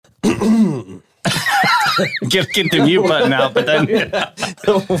Get the mute button out, but then...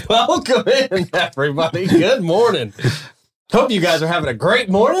 Welcome in, everybody. Good morning. Hope you guys are having a great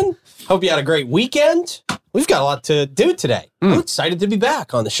morning. Hope you had a great weekend. We've got a lot to do today. I'm excited to be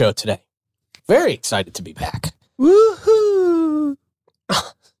back on the show today. Very excited to be back. Woohoo!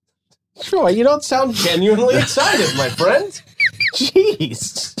 Troy, you don't sound genuinely excited, my friend.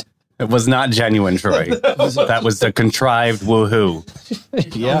 Jeez. It was not genuine, Troy. That was the contrived woohoo.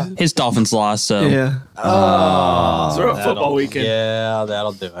 Yeah. His Dolphins lost, so. Yeah. Oh, Throw a football weekend. Yeah,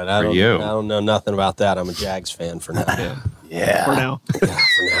 that'll do it. I don't know nothing about that. I'm a Jags fan for now. Yeah. For now. Yeah,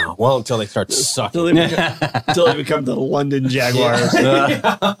 for now. Well, until they start sucking. Until they become the London Jaguars.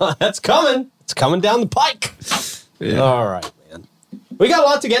 That's coming. It's coming down the pike. Yeah. All right, man. We got a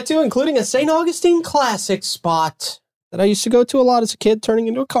lot to get to, including a St. Augustine classic spot that I used to go to a lot as a kid, turning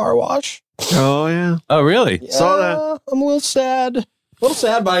into a car wash. Oh, yeah. Oh, really? Yeah, Saw that. I'm a little sad. A little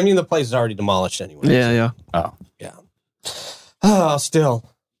sad, but I mean, the place is already demolished anyway. Yeah. Oh. Yeah. Oh, still.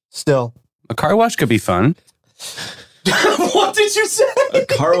 A car wash could be fun. What did you say? A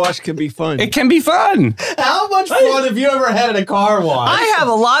car wash can be fun. It can be fun. How much fun have you ever had at a car wash? I have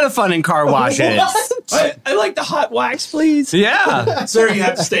a lot of fun in car washes. What? I like the hot wax, please. Yeah. Sir, you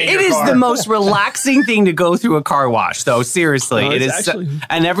have to stay in It your is car. the most relaxing thing to go through a car wash, though. Seriously, No, it it's is, actually-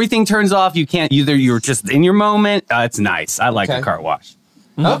 and everything turns off. You can't you're just in your moment. It's nice. I like Okay. a car wash.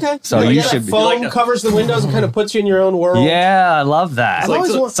 Okay. So you you got should that be- foam like that. covers the windows and kind of puts you in your own world. Yeah, I love that. I've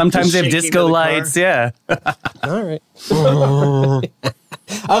always want- Sometimes they have Just disco shaking to the lights. Yeah. All right.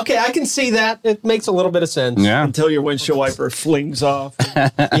 Okay, I can see that. It makes a little bit of sense. Yeah. Until your windshield wiper flings off.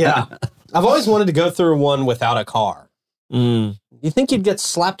 Yeah. I've always wanted to go through one without a car. You think you'd get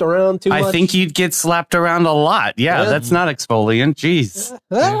slapped around too much? I think you'd get slapped around a lot. Yeah, Yeah. that's not exfoliant. Jeez.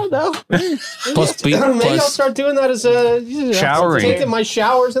 I don't know. Maybe I'll start doing that as a Showering. Taking my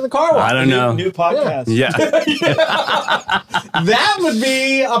showers in the car wash. I don't know. New podcast. Yeah. That would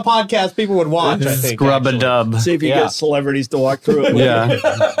be a podcast people would watch, I think. Scrub a actually. dub. See if you Yeah. get celebrities to walk through it.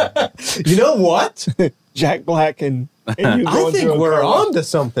 Yeah. You know what? Jack Black and you I going think through a we're car wash. on to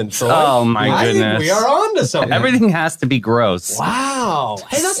something, Troy. Oh, my I think goodness. we are on to something. Everything has to be gross. Wow.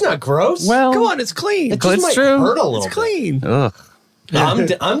 Hey, that's not gross. Well, Come on, it's clean. it just it's might true. hurt a little It's clean. ugh.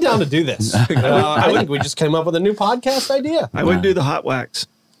 bit. I'm down to do this. I think we just came up with a new podcast idea. I wouldn't do the hot wax.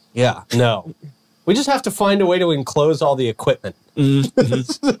 Yeah, no. We just have to find a way to enclose all the equipment. So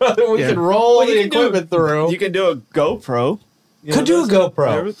that we Yeah. can roll Well, you the can do- equipment through. You can do a GoPro. You Could do a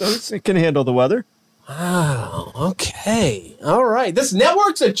GoPro. It can handle the weather. Wow. Okay. All right. This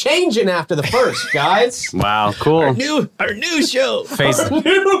network's a changing after the first, guys. Wow, cool. Our new show. Face.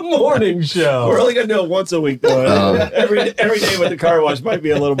 New morning show. We're only gonna do it once a week though. Every day with the car wash might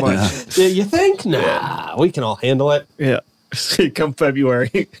be a little much. Do you think? Nah, we can all handle it. Yeah. Come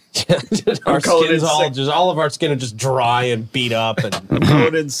February, Our calling skin's in all sick. just all of our skin is just dry and beat up and I'm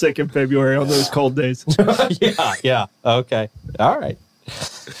going in sick in February on those cold days. yeah. Okay. All right.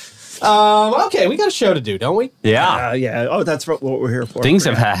 Okay, we got a show to do, don't we? Yeah. Yeah. Oh, that's what we're here for. Things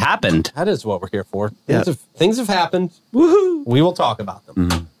have happened. That is what we're here for. Yeah. Things have happened. Woohoo! We will talk about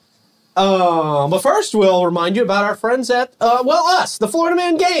them. But first, we'll remind you about our friends at, us, the Florida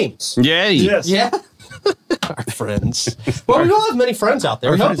Man Games. Yay. Yes. Yeah. Our friends. Well, we all have many friends out there.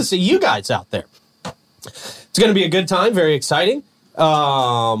 We hope to see you guys out there. It's going to be a good time. Very exciting.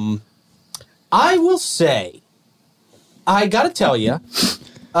 I will say, I got to tell you,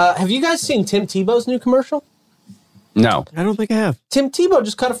 have you guys seen Tim Tebow's new commercial? No. I don't think I have. Tim Tebow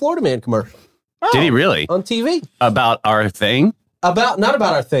just cut a Florida Man commercial. Did he really? On TV. About our thing? Not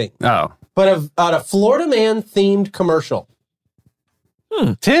about our thing, Oh. but about a Florida Man themed commercial.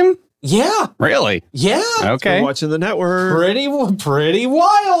 Tim? Yeah. Really? Yeah. Okay. We're watching the network. Pretty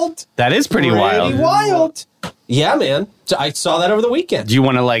wild. That is pretty wild. Pretty wild. Yeah, man. So I saw that over the weekend. Do you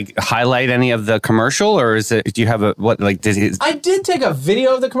want to highlight any of the commercial, or is it? Do you have I did take a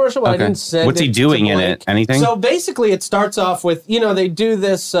video of the commercial, but I Okay. didn't send What's he it doing to in Blake. it? Anything? So basically, it starts off with they do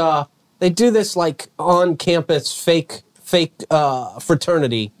this like on campus fake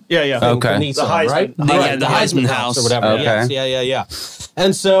fraternity. Yeah. thing Okay. for Nissan, The Heisman. right? Yeah, Right, the Heisman House. or whatever. Okay. Yes, yeah.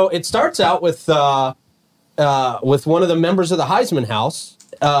 And so it starts out with one of the members of the Heisman House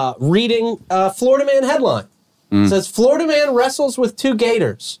reading a Florida Man headline. It says, Florida Man wrestles with two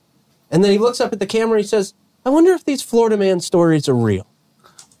gators. And then he looks up at the camera and he says, I wonder if these Florida Man stories are real.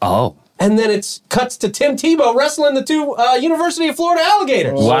 Oh. And then it cuts to Tim Tebow wrestling the two University of Florida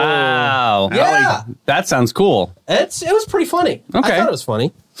alligators. Wow. Yeah. That sounds cool. It was pretty funny. Okay. I thought it was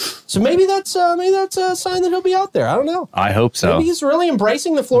funny. So maybe that's a sign that he'll be out there. I don't know. I hope so. Maybe he's really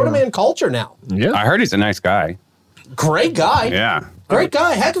embracing the Florida Man culture now. Yeah. I heard he's a nice guy. Great guy. Yeah. Great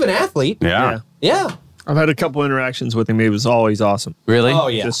guy. Heck of an athlete. Yeah. Yeah. I've had a couple interactions with him. He was always awesome. Really? Oh,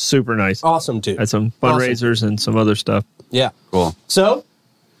 yeah. Just super nice. Awesome, dude. Had some fundraisers and some other stuff. Yeah. Cool. So,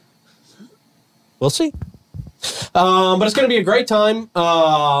 we'll see. But it's going to be a great time.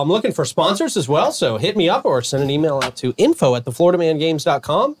 I'm looking for sponsors as well, so hit me up or send an email out to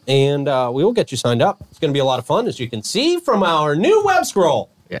info@thefloridamangames.com, and we will get you signed up. It's going to be a lot of fun, as you can see from our new web scroll.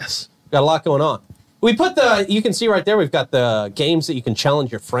 Yes. Got a lot going on. We put you can see right there, we've got the games that you can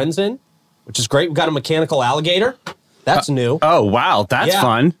challenge your friends in, which is great. We've got a mechanical alligator. That's new. Oh, wow. That's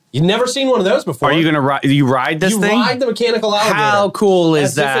fun. You've never seen one of those before. Are you going to ride? You ride this thing? You ride the mechanical alligator. How cool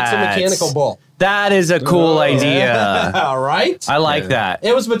is that? As if it's a mechanical bull. That is a cool idea. All right. I like that.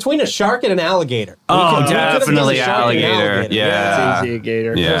 It was between a shark and an alligator. Oh, We could've done definitely a shark and an alligator. Yeah. It's easy, a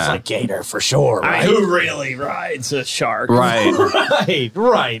gator. Yeah. It was like gator for sure, I right? mean, who really rides a shark? Right.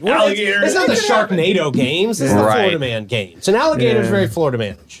 Right. Well, Alligator. It's not the Sharknado games. It's the Right. Florida Man games. And alligator's very Florida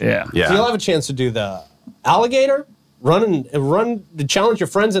Man-ish. Yeah. Yeah. So you'll have a chance to do the alligator, run to challenge your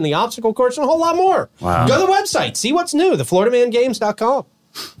friends in the obstacle course, and a whole lot more. Wow. Go to the website. See what's new. TheFloridaManGames.com.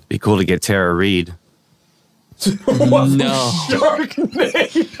 Be cool to get Tara Reid. No.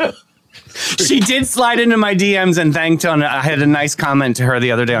 Sharknado. She did slide into my DMs and thanked on. I had a nice comment to her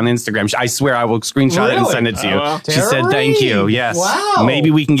the other day on Instagram. I swear I will screenshot it and Really? send it to you. Oh, well. She Tara said thank you. Reid. Yes. Wow. Maybe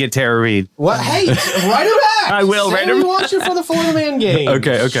we can get Tara Reid. What? Hey, write her back. I will, Say write her we back. want you for the Florida Man game.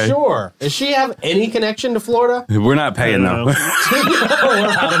 Okay. Sure. Does she have any connection to Florida? We're not paying though. We're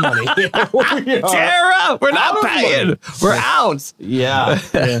out of money. We are. Tara, we're not Out of paying. money. We're out. Yeah.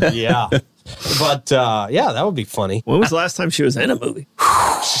 Yeah. But yeah, that would be funny. When was the last time she was in a movie?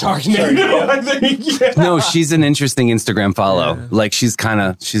 Sharknado, I think. Yeah. No, she's an interesting Instagram follow. Yeah. Like she's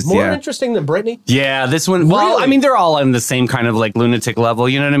More yeah. interesting than Britney. Yeah, this one. Well, Really? I mean, they're all on the same kind of like lunatic level.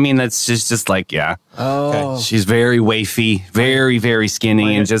 You know what I mean? That's just like, yeah. Oh. She's very wafy, very, very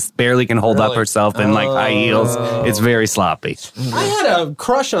skinny, and just barely can hold up Really? herself in like high heels. It's very sloppy. I had a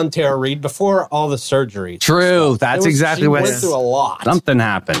crush on Tara Reid before all the surgeries. True. That's exactly she what went through a lot. something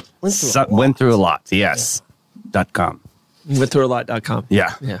happened. Went through a lot. Went through a lot. Yes. .com. Withthroughlot.com.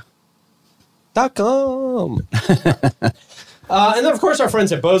 Yeah. Yeah. .com. And then, of course, our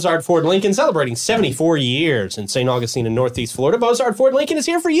friends at Bozard Ford Lincoln celebrating 74 years in St. Augustine in Northeast Florida. Bozard Ford Lincoln is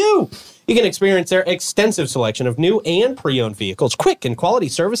here for you. You can experience their extensive selection of new and pre-owned vehicles, quick and quality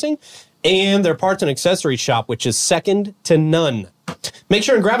servicing, and their parts and accessories shop, which is second to none. Make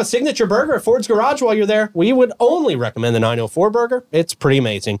sure and grab a signature burger at Ford's Garage while you're there. We would only recommend the 904 burger. It's pretty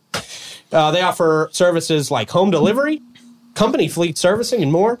amazing. They offer services like home delivery, company fleet servicing,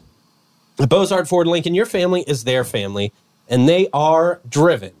 and more. At Bozard Ford Lincoln, your family is their family, and they are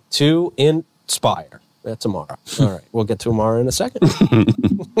driven to inspire. That's Amara. All right, we'll get to Amara in a second.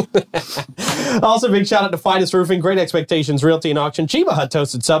 Also, big shout out to Finest Roofing, Great Expectations, Realty and Auction, Chiba Hut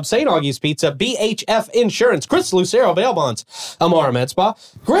Toasted Sub, St. Augie's Pizza, BHF Insurance, Chris Lucero Bail Bonds, Amara Med Spa,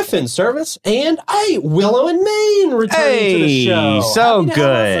 Griffin Service, and Willow and Maine returning to the show. so Happy to have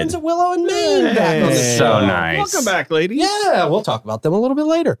our good. friends at Willow and Maine back on the Hey. show. So nice. Welcome back, ladies. Yeah, we'll talk about them a little bit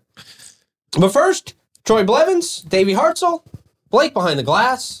later. But first, Troy Blevins, Davey Hartzell, Blake behind the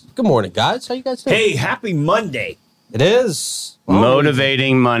glass. Good morning, guys. How you guys doing? Hey, happy Monday. It is.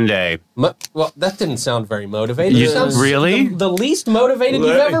 Motivating Monday. Well, that didn't sound very motivated. You- It sounds really? the least motivated you've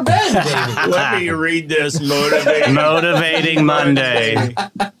Let- ever been, Davey. Let me read this motivating. Motivating Monday.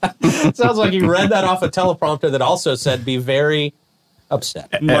 Sounds like you read that off a teleprompter that also said be very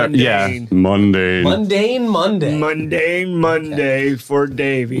upset. Mundane. Monday. Mundane Monday. Mundane Monday for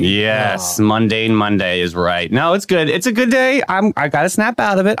Davey. Yes, mundane Monday is right. No, it's good. It's a good day. I gotta snap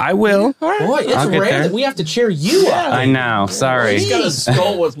out of it. I will. Boy, it's I'll get rare there. that we have to cheer you up. I know. Sorry. He's got a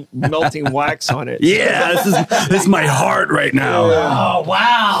skull with melting wax on it. Yeah, this is my heart right now. Oh,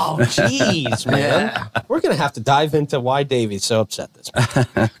 wow. Jeez, man. We're going to have to dive into why Davey's so upset this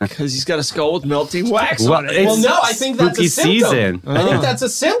morning. Because he's got a skull with melting wax Well, on it. it's Well, no, I think that's a spooky symptom. season. I think that's a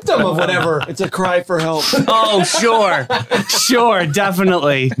symptom of whatever. It's a cry for help. Oh, sure,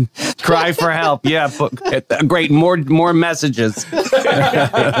 definitely. Cry for help. Yeah, great. More messages.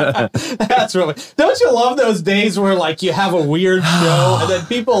 That's really. Don't you love those days where like you have a weird show and then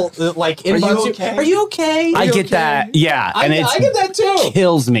people like inbox you? okay? Are you okay? I Are you get okay?" that. Yeah, I get that too.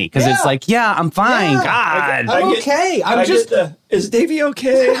 kills me because Yeah. it's like, yeah, I'm fine. Yeah. God. I'm okay. I'm just. Is Davey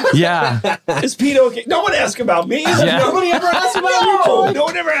okay? Yeah. Is Pete okay? No one asked about me. Yeah. Nobody ever asked about you, No, Troy. no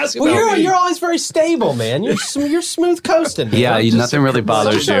one ever asked about Well, me. you're always very stable, man. You're smooth coasting. Man. Yeah, I'm just- nothing really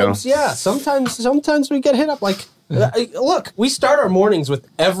bothers you. sometimes, yeah, sometimes we get hit up like. Look, we start our mornings with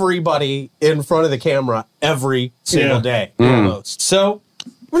everybody in front of the camera every single Yeah. day, almost. So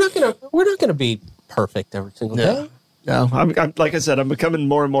we're not gonna be perfect every single day. No, I'm like I said, I'm becoming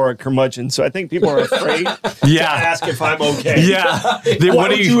more and more a curmudgeon. So I think people are afraid to ask if I'm okay. Yeah. Why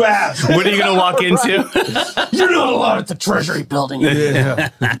would you ask? What are you going to walk into? You're not allowed at the Treasury building.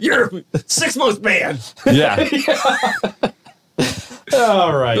 You're 6 months man. Yeah.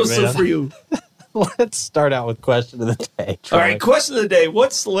 All right, No so man. for you. Let's start out with question of the day. Troy. All right, question of the day.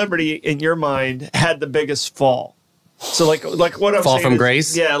 What celebrity in your mind had the biggest fall? So like what I'm Fall saying from is-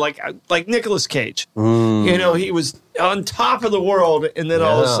 grace? Yeah, like Nicolas Cage. You know, he was on top of the world, and then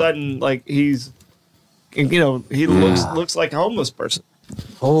all of a Yeah. sudden, like he's, he looks like a homeless person.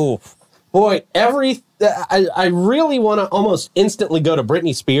 Oh, boy, I really want to almost instantly go to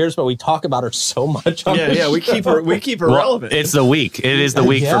Britney Spears, but we talk about her so much on this We keep her Well, relevant. it's the week. It is the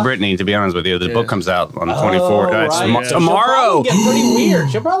week for Britney, to be honest with you. The book comes out on the 24th. It's right. tomorrow. She'll probably get pretty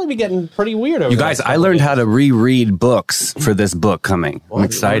weird. She'll probably be getting pretty weird over You guys, I learned how to reread books for this book coming. I'm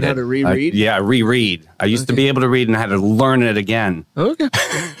excited. how to reread? Reread. I used to be able to read and I had to learn it again. Okay.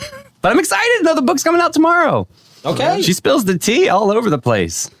 But I'm excited. No, the book's coming out tomorrow. Okay. She spills the tea all over the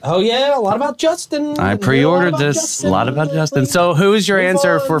place. Oh, yeah. A lot about Justin. I pre-ordered this. A lot about Justin. So who's your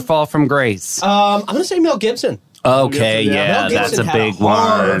answer for Fall from Grace? I'm going to say Mel Gibson. Okay, yeah, Mel that's Gibson a had big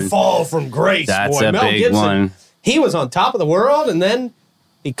hard one. fall from grace. That's boy. a Mel big Gibson, one. He was on top of the world, and then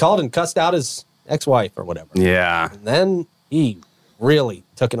he called and cussed out his ex-wife or whatever. Yeah. And then he really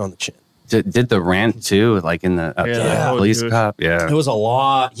took it on the chin. Did the rant too, like in the police cop? Yeah. There was a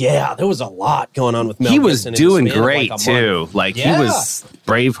lot. Yeah, there was a lot going on with Mel He was Gibson in the doing span of, great like, a too. month. Like Yeah. he was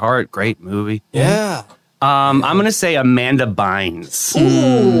Braveheart, great movie. Yeah. I'm gonna say Amanda Bynes.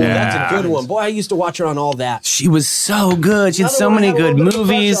 Ooh, Yeah. that's a good one. Boy, I used to watch her on all that. She was so good. She had Another so one I many had a good little bit of a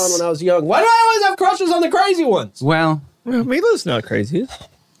crush movies. on when I was young. Why do I always have crushes on the crazy ones? Well, Well, Mila's not crazy.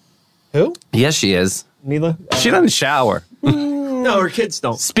 Who? yes, she is. Mila? She doesn't shower. No, her kids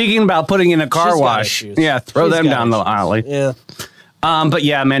don't. Speaking about putting in a car She's got wash, issues. yeah, throw She's them got down the issues. alley. Yeah. But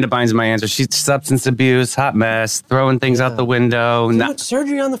yeah, Amanda Bynes is my answer. She's substance abuse, hot mess, throwing things out the window. Too much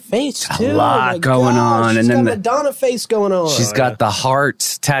surgery on the face, too. A lot Oh my going gosh, on, She's and then got Madonna face going on. She's got the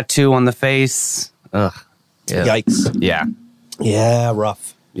heart tattoo on the face. Ugh. Yeah. Yikes. Yeah. Yeah, rough.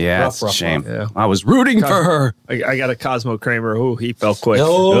 Yeah, Rough, it's a rough, shame. rough. Yeah. I was rooting for her. I got a Cosmo Kramer. Oh, he fell quick.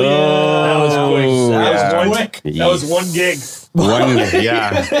 Oh, yeah. That was quick. That was yeah. quick. That was one gig.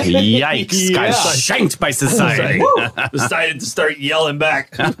 Yeah. Yikes. Got shanked by society. Decided to start yelling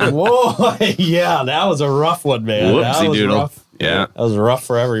back. Whoa. Yeah, that was a rough one, man. That Whoopsie was doodle. rough. Yeah. That was rough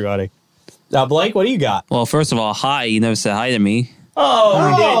for everybody. Now, Blake, what do you got? Well, first of all, hi. You never said hi to me. Oh, we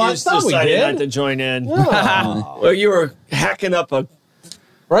Oh, did. I You just thought we decided did. not to join in. Oh. Well, you were hacking up a.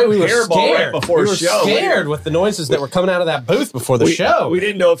 Right, we were Hairball right scared. before we were show. scared with the noises that were coming out of that booth before the show. We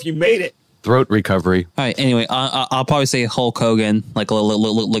didn't know if you made it. Throat recovery. All right. Anyway, I'll probably say Hulk Hogan, like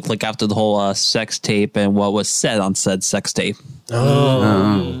after the whole sex tape and what was said on said sex tape.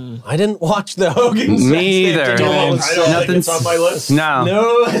 I didn't watch the Hogan sex Me tape either. to know what I was don't said. think it's on my list. No.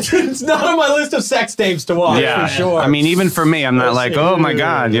 No, it's not on my list of sex tapes to watch, Yeah. for sure. I mean, even for me, I'm not like, oh my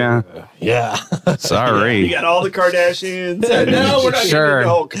God. Yeah. yeah. Sorry. You got all the Kardashians. No, we're not Sure.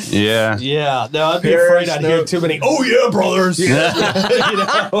 Hulk. Yeah. Yeah, no, I'd be Paris, afraid I'd hear no. too many, oh yeah, brothers. You know?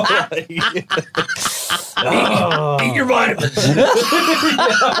 Eat your vitamins.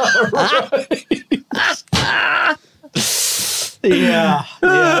 Yeah,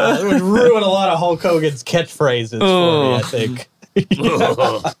 it would ruin a lot of Hulk Hogan's catchphrases for me, I think.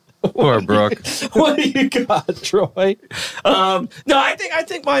 Poor Brooke. What do you got, Troy? No, I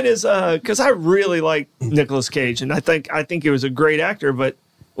think mine is because I really like Nicolas Cage, and I think he was a great actor, but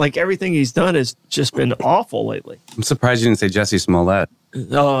like everything he's done has just been awful lately. I'm surprised you didn't say Jesse Smollett.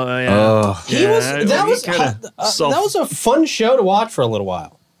 Oh yeah, Oh. He was that was a fun show to watch for a little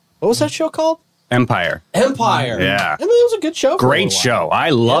while. What was that show called? Empire. Empire. Yeah. I mean, it was a good show. For a Great little show.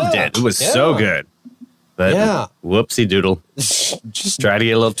 I loved Yeah. it. It was so Yeah. good. But Yeah. whoopsie doodle. Just Try to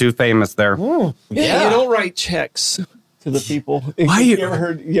get a little too famous there. You don't write checks to the people. Why you you- ever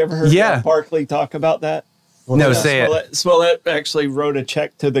heard Yeah. Barkley talk about that? No, say it. Smollett actually wrote a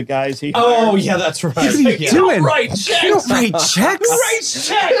check to the guys he Oh hired. yeah, that's right. What are you Yeah. doing? Write checks. You don't write checks? Write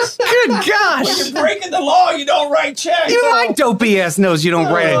checks. Good When gosh. you're breaking the law, you don't write checks. Even my dopey ass knows you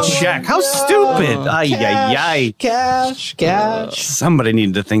don't write a check. How stupid. Ay, ay, ay. Cash. Somebody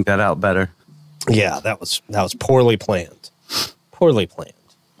needed to think that out better. Yeah, that was poorly planned. Poorly planned.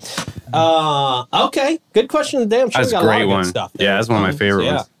 Okay, good question of the day. I'm sure That's we a got a lot great of good one. stuff. Yeah, that's one of my favorite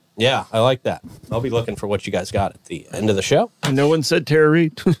yeah. ones. Yeah, I like that. I'll be looking for what you guys got at the end of the show. No one said Tara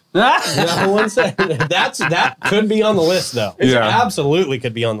Reid. No one said that could be on the list though. It Yeah. absolutely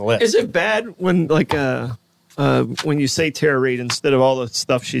could be on the list. Is it bad when when you say Tara Reid instead of all the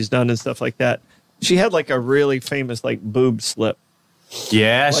stuff she's done and stuff like that? she had like a really famous like boob slip.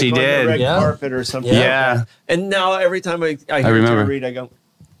 Yeah, Like she on the did. red Yeah. carpet or something. Yeah. Like that. And now every time I hear remember. Tara Reid, I go,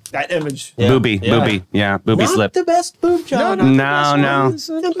 that image. Yeah. Booby, Yeah. booby. Yeah, booby Not slip. the best boob job. No.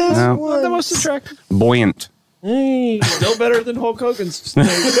 The best No. one. Not the most attractive. Buoyant. Hey. Still better than Hulk Hogan's. Yeah.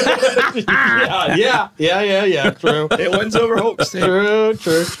 True. It wins over Hulk's. True.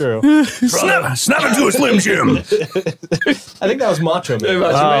 Snap into a Slim Jim. I think that was Macho Man.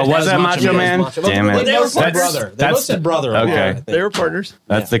 Oh, was that Macho Man? Macho Damn it. They both said That's- brother. They that's- both said brother. okay. I think. They were partners.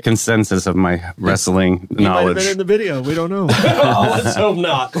 That's the consensus of my wrestling He might have knowledge. been in the video. We don't know. Oh, let's hope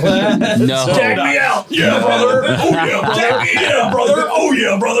not. Let's No. hope Check not. me out. Yeah, brother. Oh, yeah, Check me out, brother. Oh,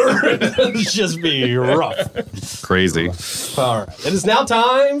 yeah, brother. It's just be rough. Crazy. All right. It is now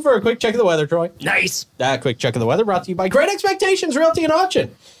time for a quick check of the weather, Troy. Nice. That quick check of the weather brought to you by Great Expectations Realty and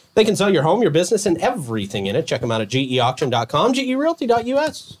Auction. They can sell your home, your business, and everything in it. Check them out at geauction.com,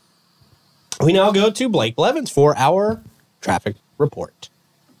 gerealty.us. We now go to Blake Blevins for our traffic report.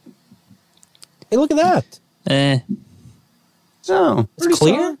 Hey, look at that. So, It's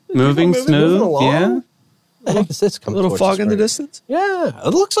clear. moving moving smooth. along. Yeah. The heck is this coming A little towards fog in the spring? distance. Yeah,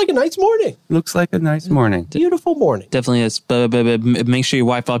 it looks like a nice morning. Looks like a nice morning. Beautiful morning. Definitely is. But make sure you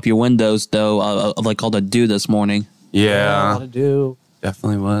wipe up your windows, though, like all the dew this morning. A lot Yeah. to do.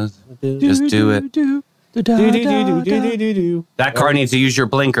 Definitely was. Do. Just do it. Do. That car needs to use your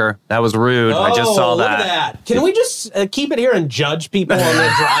blinker. That was rude. I just saw look that. at that. Can we just keep it here and judge people when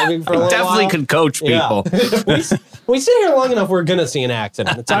they're driving for a little Definitely while? could coach people. we sit here long enough, we're going to see an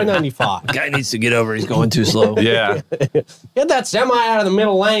accident. It's I-95. Guy needs to get over. He's going too slow. Yeah. Get that semi out of the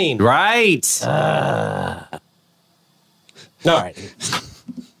middle lane. Right. All right.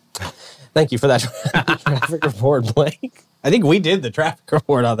 Thank you for that traffic report, Blake. I think we did the traffic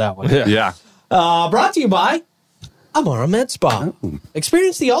report on that one. Yeah. Brought to you by Amara Med Spa.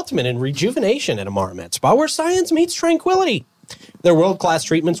 Experience the ultimate in rejuvenation at Amara Med Spa, where science meets tranquility. Their world-class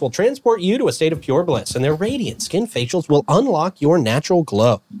treatments will transport you to a state of pure bliss, and their radiant skin facials will unlock your natural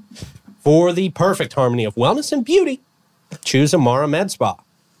glow. For the perfect harmony of wellness and beauty, choose Amara Med Spa.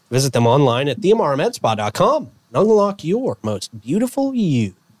 Visit them online at theamaramedspa.com and unlock your most beautiful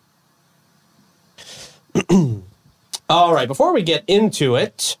you. All right, before we get into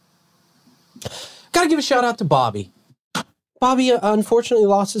it, got to give a shout out to Bobby. Bobby unfortunately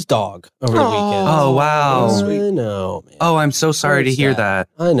lost his dog over the weekend. Oh, wow. I know, man. Oh, I'm so sorry to hear sad.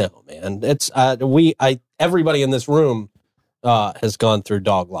 that. I know, man. It's everybody in this room has gone through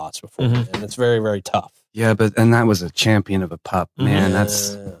dog loss before, and it's very, very tough. Yeah, and that was a champion of a pup. Man,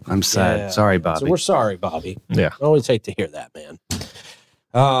 I'm sad. Yeah. Sorry, Bobby. So we're sorry, Bobby. Yeah. I always hate to hear that, man.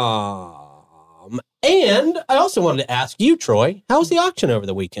 And I also wanted to ask you, Troy, how was the auction over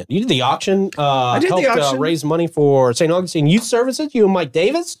the weekend? You did the auction. I did the auction. Raise money for St. Augustine Youth Services. You and Mike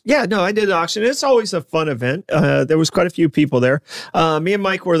Davis. Yeah, no, I did the auction. It's always a fun event. There was quite a few people there. Me and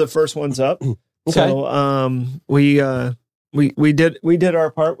Mike were the first ones up. Okay. So we did our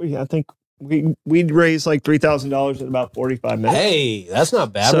part. I think we raised like $3,000 in about 45 minutes. Hey, that's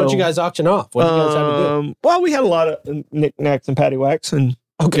not bad. So, What did you guys auction off? What did you guys have to do? Well, we had a lot of knickknacks and paddywhacks and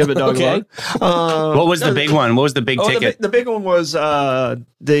give a dog Okay. a lot. What was the big one? What was the big ticket? The big one was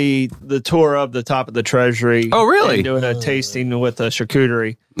the tour of the top of the Treasury. Oh, really? And doing a tasting with a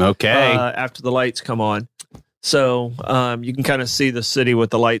charcuterie Okay. after the lights come on. So you can kind of see the city with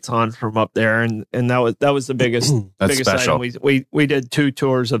the lights on from up there, and that was the biggest That's biggest special. item. We did 2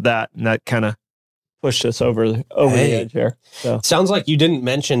 tours of that, and that kind of pushed us over the edge here. So. Sounds like you didn't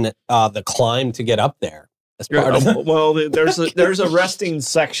mention the climb to get up there. As part of Well, there's a resting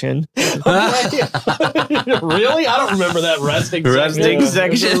section. Really? I don't remember that resting Resting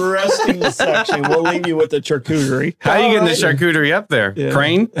section. section. There's a resting section. We'll leave you with the charcuterie. How are you getting the Alright. charcuterie up there? Yeah.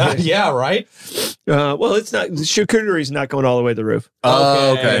 Crane? Yeah, right? Well, it's not. The charcuterie's not going all the way to the roof.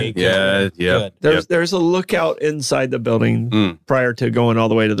 Oh, Okay, okay. Yeah. Yeah. Good. There's a lookout inside the building Mm. prior to going all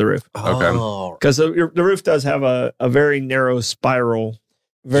the way to the roof. Okay. Oh, Because the roof does have a very narrow spiral,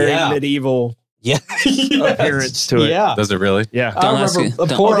 very Yeah. medieval yeah. appearance to it. Yeah. Does it really? Yeah. I Don't ask remember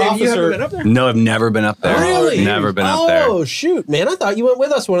it. a poor Dave, you haven't officer. been up there? No, I've never been up there. Really? Never been up there. Oh, shoot, man. I thought you went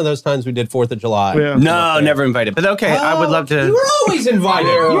with us one of those times we did 4th of July. Yeah. No, never invited. But okay, I would love You to. were always invited.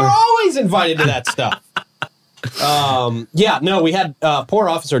 You were always invited to that stuff. We had poor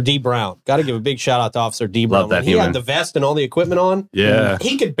Officer D. Brown. Got to give a big shout out to Officer D. Brown. Love that When he human. had the vest and all the equipment on. Yeah.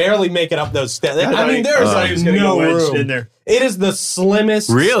 He could barely make it up those steps. I mean, there's I thought he was gonna no get wedged room in there. It is the slimmest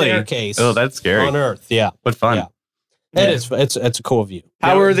Really? staircase Oh, that's scary. on Earth. Yeah. What fun. Yeah. It is. It's a cool view.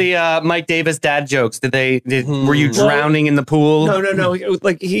 How were the Mike Davis dad jokes? Were you drowning in the pool? No.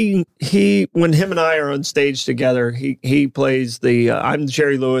 Like he when him and I are on stage together, he plays the I'm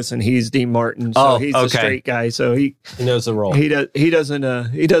Jerry Lewis and he's Dean Martin. So he's a straight guy. So he knows the role. He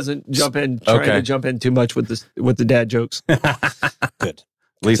doesn't jump in trying to jump in too much with the dad jokes. Good.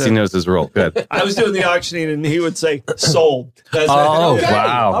 At least he knows his role. Good. I was doing the auctioning and he would say sold.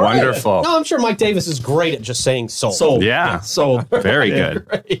 Wow. All right. Wonderful. No, I'm sure Mike Davis is great at just saying sold. Sold. Yeah. Sold. Very good.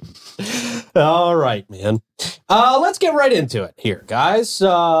 Great. All right, man. Let's get right into it here, guys.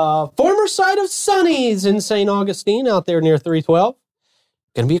 Former site of Sonny's in St. Augustine out there near 312.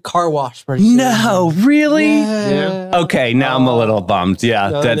 Going to be a car wash pretty soon. No, really? Yeah. Okay, now I'm a little bummed. Yeah,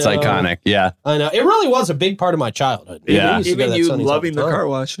 that's iconic. Yeah. I know. It really was a big part of my childhood. Yeah. We used to go to Even that you Sonny's loving all the time. car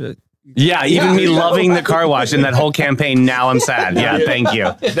wash. Yeah, even me loving the car wash and that whole campaign, now I'm sad. Yeah, thank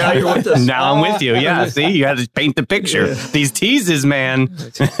you. Now you're with us. Now I'm with you. Yeah, see, you had to paint the picture. These teases, man.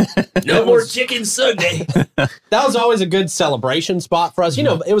 No more chicken Sunday. That was always a good celebration spot for us. You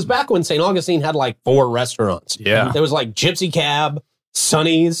know, it was back when St. Augustine had like 4 restaurants. Yeah. There was like Gypsy Cab,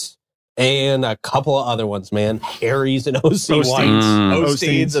 Sonny's, and a couple of other ones, man. Harry's and OC White's.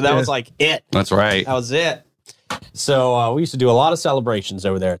 Osteen's, and that was like it. That's right. That was it. So we used to do a lot of celebrations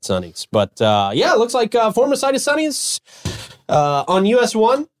over there at Sonny's. But yeah, it looks like former site of Sonny's on US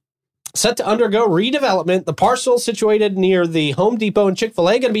 1, set to undergo redevelopment. The parcel situated near the Home Depot and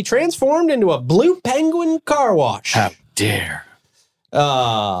Chick-fil-A going to be transformed into a Blue Penguin car wash. How dare.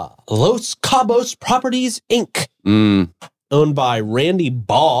 Los Cabos Properties, Inc., owned by Randy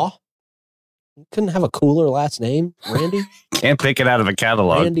Baugh. Couldn't have a cooler last name, Randy. Can't pick it out of a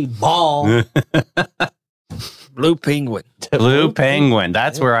catalog. Randy Ball. Blue Penguin. Blue Penguin.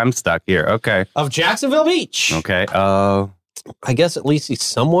 That's where I'm stuck here. Okay. Of Jacksonville Beach. Okay. Oh. I guess at least he's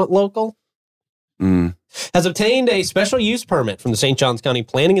somewhat local. Has obtained a special use permit from the St. Johns County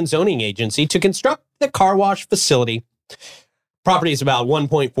Planning and Zoning Agency to construct the car wash facility. Property is about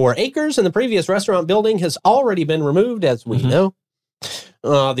 1.4 acres, and the previous restaurant building has already been removed, as we know.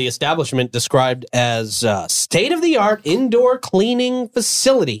 The establishment described as state-of-the-art indoor cleaning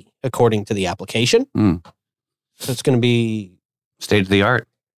facility, according to the application. So it's going to be State of the art.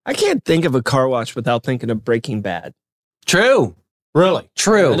 I can't think of a car wash without thinking of Breaking Bad. True. really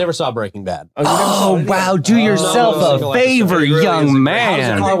True. I never saw Breaking Bad. Oh, wow. Do yourself a favor, young How's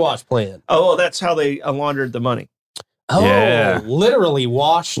man. the car wash plan? Oh, well, that's how they laundered the money. Oh, Yeah. literally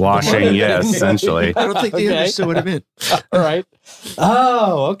washing, yes, essentially. I don't think they understood what it meant. All right.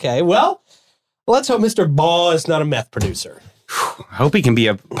 Oh, okay. Well, let's hope Mr. Ball is not a meth producer. I hope he can be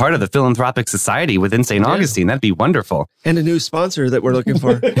a part of the philanthropic society within St. Augustine. That'd be wonderful. And a new sponsor that we're looking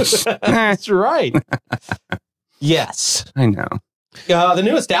for. That's right. Yes. I know. The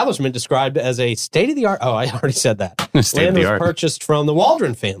new establishment described as a state-of-the-art. Oh, I already said that. Land was State-of-the-art. purchased from the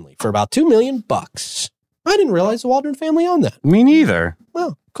Waldron family for about $2 million. I didn't realize the Waldron family owned that. Me neither.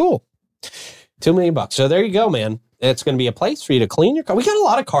 Well, cool. $2 million. So there you go, man. It's going to be a place for you to clean your car. We got a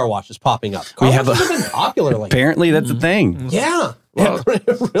lot of car washes popping up. Car washes have been popular lately. Apparently, that's the thing. Yeah.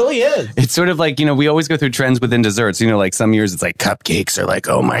 It really is. It's sort of like, we always go through trends within desserts. Like some years it's like cupcakes are like,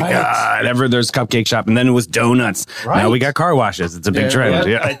 oh my God, ever there's cupcake shop. And then it was donuts. Right. Now we got car washes. It's a big trend.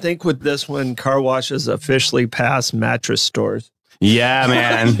 Yeah. I think with this one, car washes officially passed mattress stores. Yeah,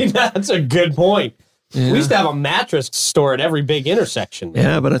 man. That's a good point. We used to have a mattress store at every big intersection. Man.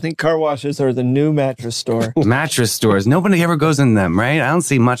 Yeah, but I think car washes are the new mattress store. Mattress stores. Nobody ever goes in them, right? I don't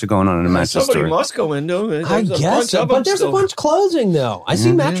see much going on in a mattress Somebody store. must go into them. I guess so, but there's a bunch closing, though. I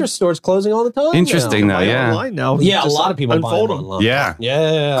see mattress stores closing all the time. Interesting, now. though, yeah. Online now. Yeah, a Just lot of people buy unfold them them. online. Yeah.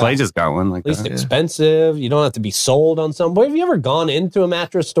 Yeah. Clay just got one like At least that. expensive. You don't have to be sold on some. Boy, have you ever gone into a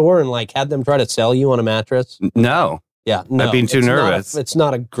mattress store and had them try to sell you on a mattress? No. Yeah, no. I'd be too nervous. It's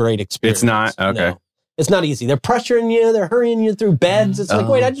not a great experience. It's not? Okay. No. It's not easy. They're pressuring you. They're hurrying you through beds. It's like,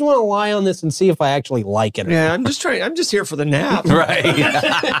 wait, I just want to lie on this and see if I actually like it. Yeah, I'm just here for the nap. Right.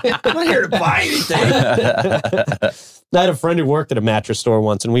 I'm not here to buy anything. I had a friend who worked at a mattress store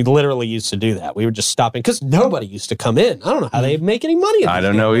once, and we literally used to do that. We were just stopping because nobody used to come in. I don't know how they make any money. I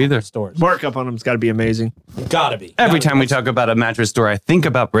don't know either. Stores. Markup on them's got to be amazing. Gotta be. Every time we talk about a mattress store, I think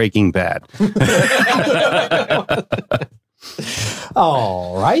about Breaking Bad.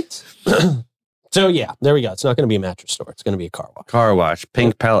 All right. So, yeah, there we go. It's not going to be a mattress store. It's going to be a car wash. Car wash.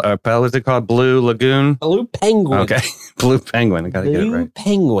 Pink what's it called? Blue Lagoon? Blue Penguin. Okay. Blue Penguin. I got to get it Blue right.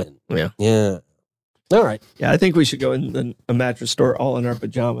 Penguin. Yeah. Yeah. All right. Yeah, I think we should go in a mattress store all in our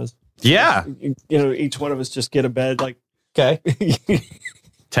pajamas. Yeah. Each one of us just get a bed. Okay.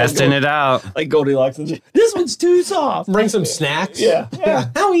 Testing it out. Like Goldilocks. And this one's too soft. Bring some snacks. Yeah.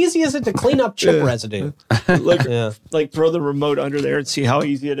 How easy is it to clean up chip residue? Like throw the remote under there and see how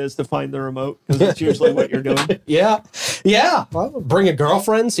easy it is to find the remote, because that's usually what you're doing. Yeah. Well, bring a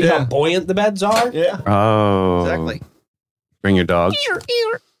girlfriend, see how buoyant the beds are. Yeah. Oh. Exactly. Bring your dogs.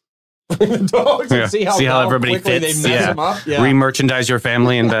 Bring the dogs and see how everybody quickly fits. they mess them up. Yeah. Re-merchandise your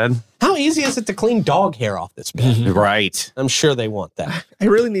family in bed. How easy is it to clean dog hair off this bed? Right. I'm sure they want that. I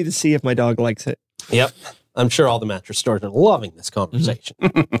really need to see if my dog likes it. Yep. I'm sure all the mattress stores are loving this conversation.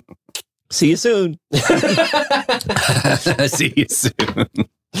 See you soon. See you soon.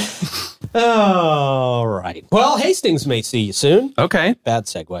 All right. Well, Hastings may see you soon. Okay. Bad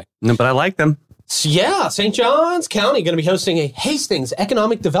segue. No, but I like them. So, yeah, St. Johns County going to be hosting a Hastings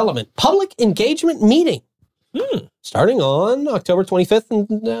Economic Development Public Engagement Meeting starting on October 25th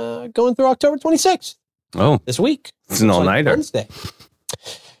and going through October 26th. Oh. This week. It's an all-nighter. Wednesday.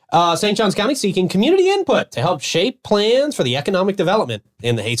 St. Johns County seeking community input to help shape plans for the economic development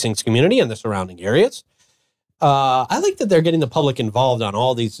in the Hastings community and the surrounding areas. I like that they're getting the public involved on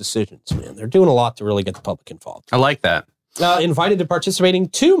all these decisions, man. They're doing a lot to really get the public involved. I like that. Invited to participating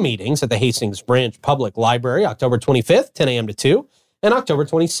 2 meetings at the Hastings Branch Public Library, October 25th, 10 a.m. to 2, and October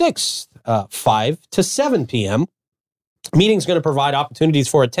 26th, 5 to 7 p.m. Meeting's going to provide opportunities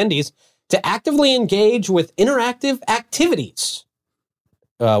for attendees to actively engage with interactive activities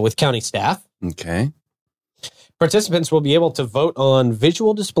with county staff. Okay. Participants will be able to vote on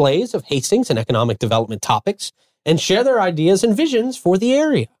visual displays of Hastings and economic development topics and share their ideas and visions for the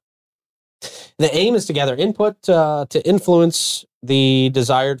area. The aim is to gather input to influence the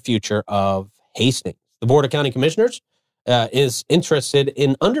desired future of Hastings. The Board of County Commissioners is interested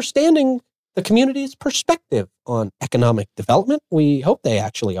in understanding the community's perspective on economic development. We hope they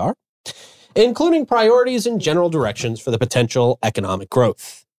actually are, including priorities and general directions for the potential economic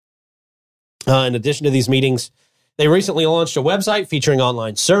growth. In addition to these meetings, they recently launched a website featuring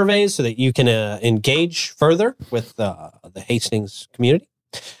online surveys so that you can engage further with the Hastings community.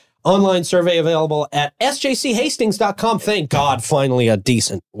 Online survey available at sjchastings.com. Thank God, finally a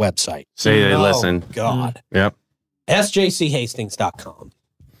decent website. Say they listen. God. Yep. sjchastings.com.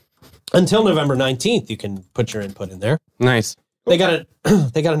 Until November 19th, you can put your input in there. Nice. They got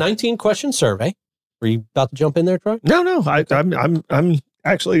a 19 question survey. Were you about to jump in there, Troy? No. I'm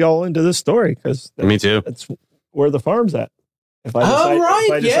actually all into this story because Me too. That's where the farm's at. If I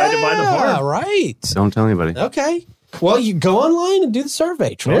decide to buy the farm, right. Don't tell anybody. Okay. Well, you go online and do the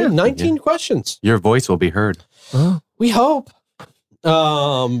survey, Troy. Yeah. 19 questions. Your voice will be heard. We hope.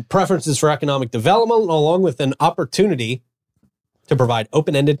 Preferences for economic development, along with an opportunity to provide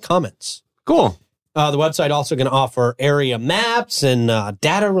open-ended comments. Cool. The website also going to offer area maps and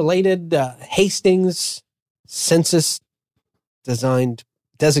data-related Hastings census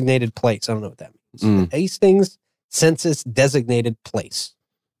designated place. I don't know what that means. Hastings census designated place.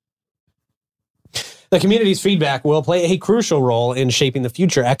 The community's feedback will play a crucial role in shaping the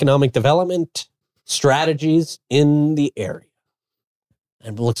future economic development strategies in the area.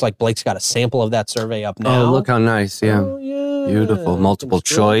 And it looks like Blake's got a sample of that survey up now. Oh, look how nice. Yeah. Oh, yeah. Beautiful. Multiple You can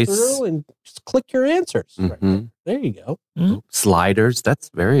scroll choice. through and just click your answers. Right Mhm. there you go. Sliders. That's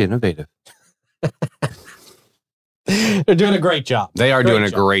very innovative. They're doing a great job. They are doing a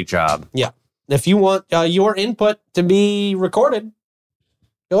job. great job. Yeah. If you want your input to be recorded,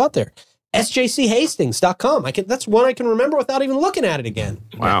 go out there. sjchastings.com. That's one I can remember without even looking at it again.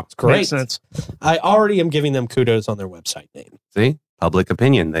 Wow. It's great. makes sense. I already am giving them kudos on their website name. See? Public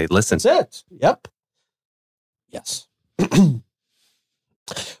opinion. They listen. That's it. Yep. Yes.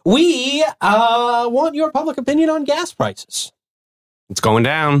 We want your public opinion on gas prices. It's going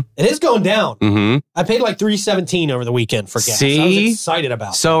down. It is going down. Mm-hmm. I paid like $3.17 over the weekend for gas. I was See? excited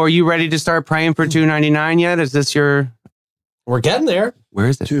about it. So are you ready to start praying for $2.99 yet? Is this your... We're getting there. Where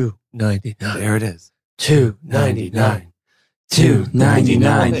is it? $2.99. There it is. $2.99.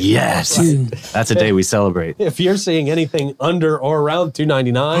 $2.99. Yes. That's a day we celebrate. If you're seeing anything under or around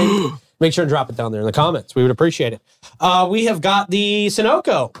 $2.99, make sure to drop it down there in the comments. We would appreciate it. We have got the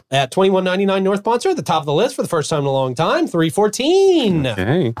Sunoco at $21.99 North Poncer at the top of the list for the first time in a long time. $3.14.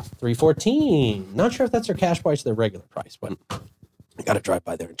 Okay. $3.14. Not sure if that's their cash price or their regular price, but I got to drive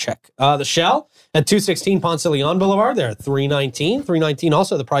by there and check. The Shell at 216 Ponce de Leon Boulevard. They're at $3.19. $3.19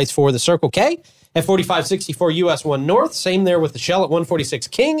 also the price for the Circle K at 4564 US 1 North. Same there with the Shell at 146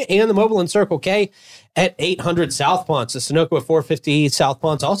 King and the Mobile and Circle K at 800 South Ponce. The Sunoco at 450 South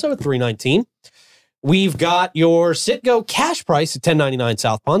Ponce also at $3.19. We've got your Citgo cash price at $10.99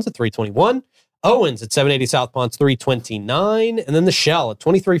 South Ponce at $3.21. Owens at 780 South Ponce 329. And then the Shell at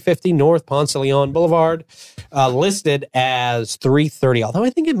 2350 North Ponce de Leon Boulevard, listed as 330. Although I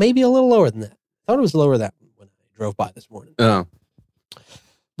think it may be a little lower than that. I thought it was lower than that when I drove by this morning. Oh.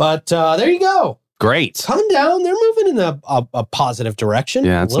 But there you go. Great. Come down. They're moving in a positive direction.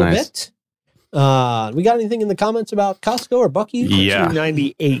 Yeah, that's a little nice. bit. We got anything in the comments about Costco or Buc-ee's? Yeah.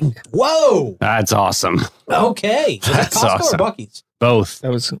 298. Whoa. That's awesome. Okay. Was it That's Costco awesome. or Buc-ee's? Both.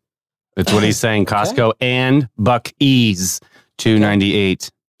 That was That's what he's saying. Costco and Buc-ee's,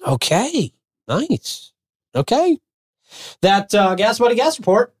 $2.98. Okay. Nice. Okay. That Gas Buddy Gas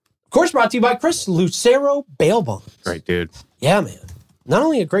Report, of course, brought to you by Chris Lucero Bail Bonds. Great, dude. Yeah, man. Not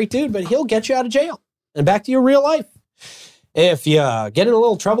only a great dude, but he'll get you out of jail and back to your real life. If you get in a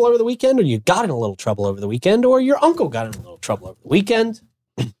little trouble over the weekend, or you got in a little trouble over the weekend, or your uncle got in a little trouble over the weekend,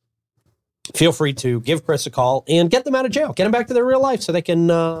 feel free to give Chris a call and get them out of jail. Get them back to their real life so they can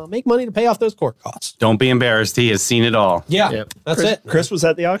make money to pay off those court costs. Don't be embarrassed. He has seen it all. Yeah, Yep. that's Chris, it. Chris was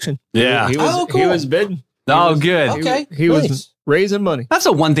at the auction. Yeah. He was, Oh, cool. he was bidding. Oh, good. Okay. He nice. was raising money. That's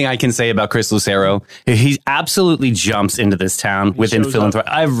the one thing I can say about Chris Lucero. He absolutely jumps into this town within shows philanthropy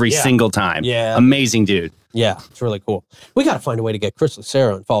every Yeah. single time. Yeah. Amazing dude. Yeah, it's really cool. We got to find a way to get Chris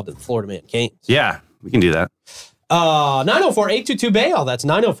Lucero involved in the Florida Man Games. Yeah, we can do that. 904-822-BAIL. That's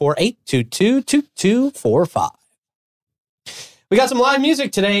 904-822-2245. We got some live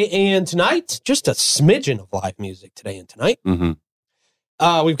music today and tonight. Just a smidgen of live music today and tonight.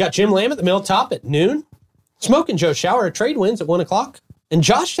 Mm-hmm. We've got Jim Lamb at the Milltop at noon. Smoke and Joe Shower at Trade Winds at 1 o'clock. And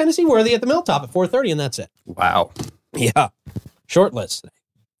Josh Tennessee Worthy at the Milltop at 4:30, and that's it. Wow. Yeah. Short list today.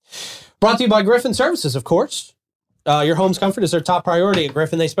 Brought to you by Griffin Services, of course. Your home's comfort is their top priority at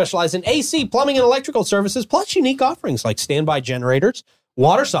Griffin. They specialize in AC, plumbing, and electrical services, plus unique offerings like standby generators,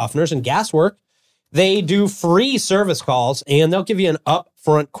 water softeners, and gas work. They do free service calls, and they'll give you an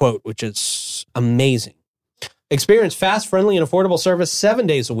upfront quote, which is amazing. Experience fast, friendly, and affordable service 7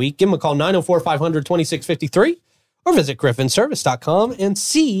 days a week. Give them a call, 904-500-2653, or visit griffinservice.com and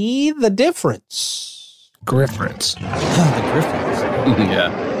see the difference. Griffins. The Griffins.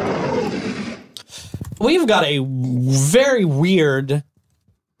 Yeah. We've got a very weird,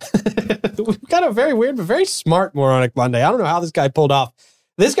 but very smart moronic Monday. I don't know how this guy pulled off.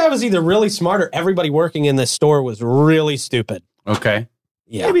 This guy was either really smart or everybody working in this store was really stupid. Okay.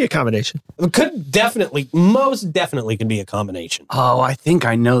 Yeah. Maybe a combination. It could definitely, most definitely could be a combination. Oh, I think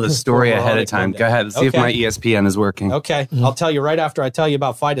I know the story ahead of time. Monday. Go ahead. Let's see if Okay. my ESPN is working. Okay. I'll tell you right after I tell you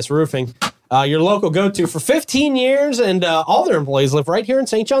about Fidus Roofing. Your local go-to for 15 years, and all their employees live right here in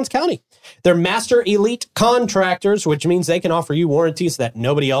St. Johns County. They're master elite contractors, which means they can offer you warranties that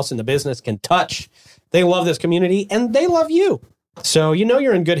nobody else in the business can touch. They love this community, and they love you. So you know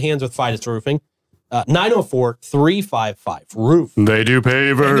you're in good hands with Fidus Roofing. 904-355-ROOF. They do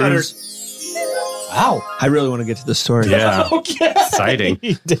pavers. Wow. I really want to get to the story. Yeah. Okay. Exciting.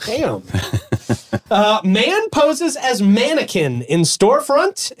 Damn. Man poses as mannequin in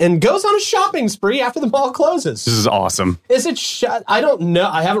storefront and goes on a shopping spree after the mall closes. This is awesome. Is it? I don't know.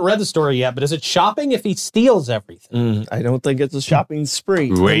 I haven't read the story yet, but is it shopping if he steals everything? I don't think it's a shopping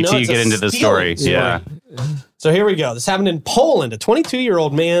spree. Wait No, till you it's get a into the stealing story. Yeah. So here we go. This happened in Poland. A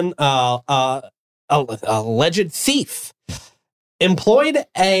 22-year-old man, alleged thief, employed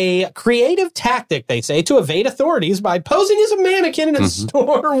a creative tactic, they say, to evade authorities by posing as a mannequin in a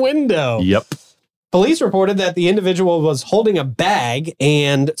store window. Yep. Police reported that the individual was holding a bag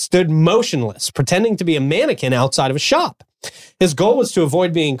and stood motionless, pretending to be a mannequin outside of a shop. His goal was to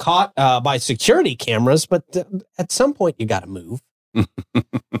avoid being caught by security cameras, but at some point you got to move.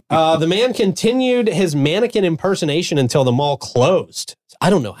 The man continued his mannequin impersonation until the mall closed. I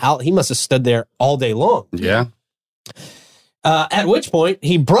don't know how. He must have stood there all day long. Yeah. At which point,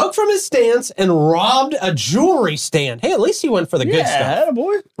 he broke from his stance and robbed a jewelry stand. Hey, at least he went for the good stuff.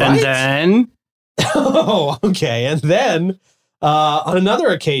 boy. And then Oh, okay. And then on another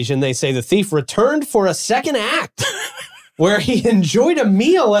occasion, they say the thief returned for a second act where he enjoyed a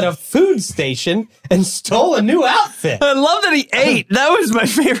meal at a food station and stole a new outfit. I love that he ate. That was my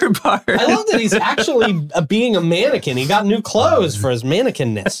favorite part. I love that he's actually being a mannequin. He got new clothes for his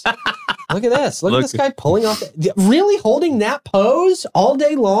mannequinness. Look at this. Look at this guy pulling off. Really holding that pose all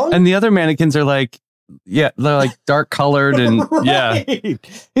day long? And the other mannequins are like, yeah, they're like dark colored and yeah. Right.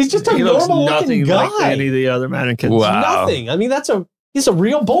 He's just a He looks normal looking nothing guy. like any of the other mannequins. Wow. Nothing. I mean, he's a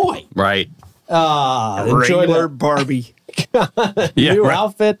real boy. Right. Enjoyed Regular a Barbie. Yeah, new right.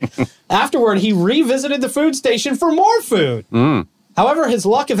 outfit. Afterward, he revisited the food station for more food. However, his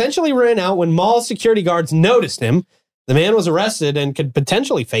luck eventually ran out when mall security guards noticed him. The man was arrested and could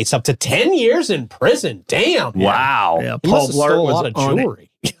potentially face up to 10 years in prison. Damn. Wow. Yeah, He Paul must have stole Blart a was lot of on it.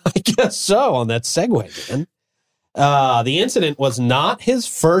 jewelry. I guess so, on that segue, man. The incident was not his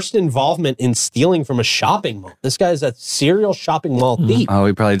first involvement in stealing from a shopping mall. This guy's a serial shopping mall thief. Oh,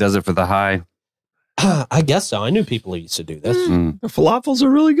 he probably does it for the high. I guess so. I knew people who used to do this. The falafels are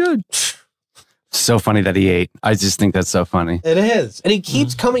really good. So funny that he ate. I just think that's so funny. It is. And he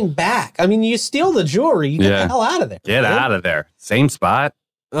keeps coming back. I mean, you steal the jewelry, you get the hell out of there. Get out of there. Same spot.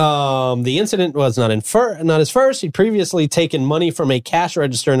 The incident was not his first. He'd previously taken money from a cash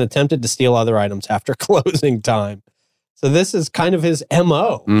register and attempted to steal other items after closing time. So this is kind of his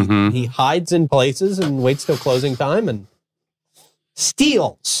MO. Mm-hmm. He hides in places and waits till closing time and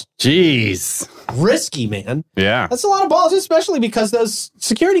steals. Jeez. Risky, man. Yeah. That's a lot of balls, especially because those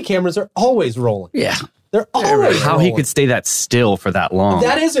security cameras are always rolling. Yeah. They're always How rolling. he could stay that still for that long.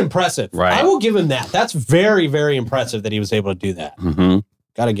 That is impressive. Right. I will give him that. That's very, very impressive that he was able to do that. Mm-hmm.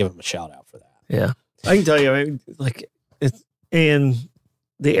 Got to give him a shout out for that. Yeah. I can tell you, I mean, like, it's in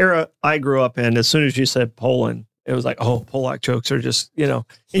the era I grew up in, as soon as you said Poland, it was like, oh, Polak jokes are just, and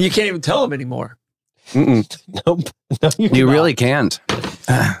you can't even tell them anymore. Nope. No, You cannot. really can't.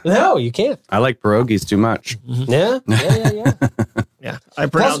 No, you can't. I like pierogies too much. Yeah. Yeah. I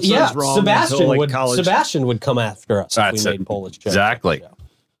pronounced those wrong Sebastian until, would college. Sebastian would come after us That's if we it. made Polish jokes. Exactly.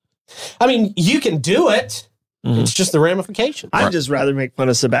 I mean, you can do it. It's just the ramifications. I'd just rather make fun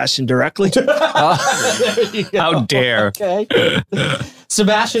of Sebastian directly. There you go. How dare. Okay.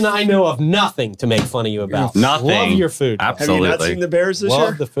 Sebastian, I know of nothing to make fun of you about. Nothing. Love your food. Have you not seen the Bears this Love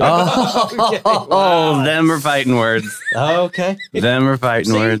year? the food. Oh, them are fighting words. Okay. Them are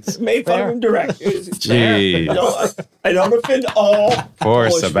fighting words. Made fun Fair. of him directly. Jeez. I don't offend all. Poor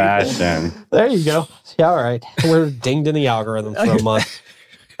Polish Sebastian. There you go. Yeah, all right. We're dinged in the algorithm for a month.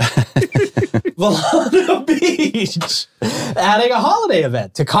 Volcano Beach adding a holiday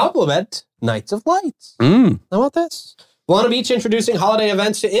event to complement Nights of Lights. How about this? Volcano Beach introducing holiday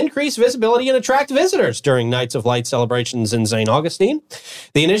events to increase visibility and attract visitors during Nights of Light celebrations in St. Augustine.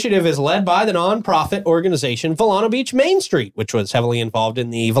 The initiative is led by the nonprofit organization Volcano Beach Main Street, which was heavily involved in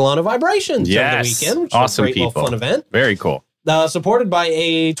the Volcano Vibrations over the weekend, which Awesome was a great people. little fun event. Very cool. Supported by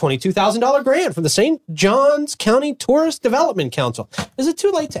a $22,000 grant from the St. Johns County Tourist Development Council. Is it too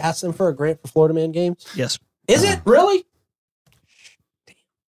late to ask them for a grant for Florida Man Games? Yes. Is it? Really?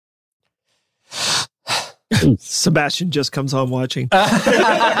 Sebastian just comes home watching. Somebody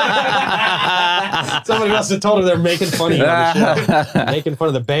must have told her they're making fun of you on the show. Making fun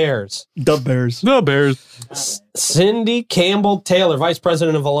of the Bears. The Bears. The Bears. Cindy Campbell Taylor, Vice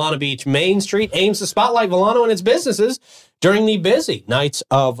President of Volcano Beach Main Street, aims to spotlight Volcano and its businesses during the busy Nights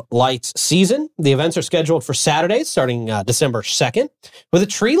of Lights season. The events are scheduled for Saturdays starting December 2nd with a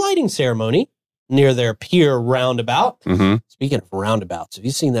tree lighting ceremony near their pier roundabout. Mm-hmm. Speaking of roundabouts, have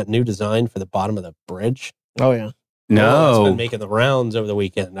you seen that new design for the bottom of the bridge? Oh, yeah. It's No. been making the rounds over the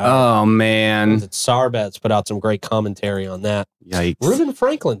weekend. Oh, man. Sarbet's put out some great commentary on that. Yikes. Reuben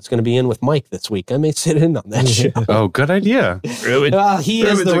Franklin's going to be in with Mike this week. I may sit in on that show. Oh, good idea. He Reuben's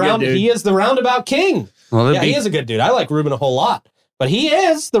is the a good round. dude. He is the roundabout king. Well, Yeah, he is a good dude. I like Reuben a whole lot, but he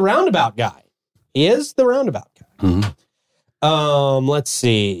is the roundabout guy. He is the roundabout guy. Mhm. Let's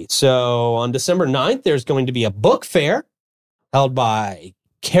see. So on December 9th, there's going to be a book fair held by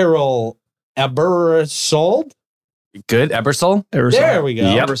Carol Ebersold. Good. Ebersol? There we go.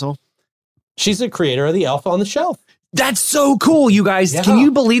 Yep. Ebersol. She's the creator of the Elf on the Shelf. That's so cool, you guys. Yeah. Can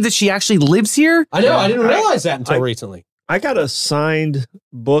you believe that she actually lives here? I know. Yeah. I didn't realize that until I- recently. I got a signed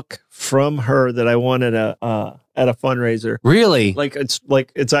book from her that I won at a fundraiser. Really?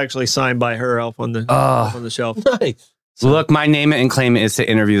 It's actually signed by her, Elf on the Shelf. Nice. Look, my name it and claim it is to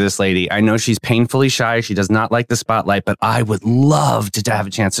interview this lady. I know she's painfully shy. She does not like the spotlight, but I would love to have a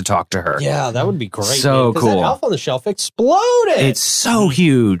chance to talk to her. Yeah, that would be great. So 'cause cool. That Elf on the Shelf exploded. It's so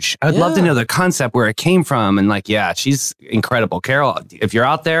huge. I would love to Yeah. know the concept, where it came from. And she's incredible. Carol, if you're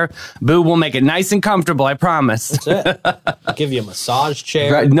out there, Boo, we'll make it nice and comfortable. I promise. That's it. I'll give you a massage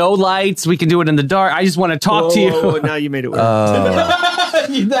chair. Right, no lights. We can do it in the dark. I just want to talk to you. Whoa, now you made it work.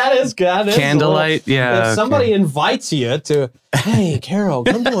 That is good. That is Candlelight, cool. yeah, If somebody invites you to, hey, Carol,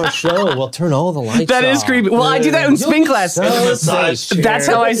 come to our show. We'll turn all the lights That is off. creepy. Well, I do that in You'll spin be class. so massage safe. chair. That's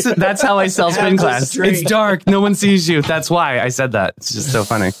how I sell spin Have this class. drink. It's dark. No one sees you. That's why I said that. It's just so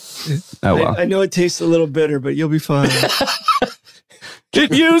funny. Oh well. I know it tastes a little bitter, but you'll be fine.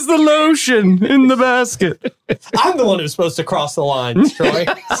 Use the lotion in the basket. I'm the one who's supposed to cross the lines, Troy.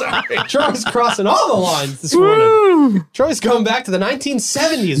 Sorry. Troy's crossing all the lines this morning. Woo! Troy's going back to the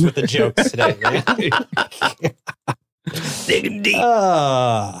 1970s with the jokes today, man. Digging deep.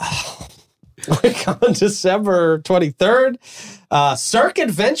 On December 23rd, Cirque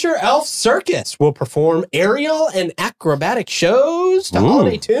Adventure Elf Circus will perform aerial and acrobatic shows to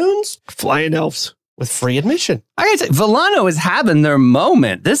holiday tunes Flying elves. with free admission. I gotta say, Volano is having their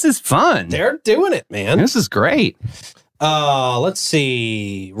moment. This is fun. They're doing it, man. This is great. Let's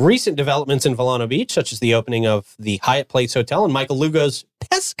see. Recent developments in Volano Beach, such as the opening of the Hyatt Place Hotel and Michael Lugo's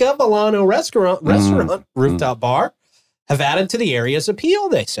Pesca Volano restaurant rooftop bar, have added to the area's appeal,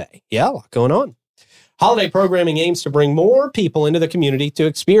 they say. Yeah, a lot going on. Holiday programming aims to bring more people into the community to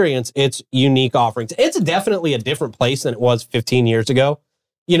experience its unique offerings. It's definitely a different place than it was 15 years ago.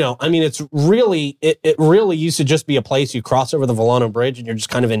 You know, I mean, it's really, it really used to just be a place you cross over the Volano Bridge and you're just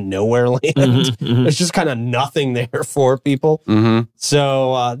kind of in nowhere land. There's just kind of nothing there for people.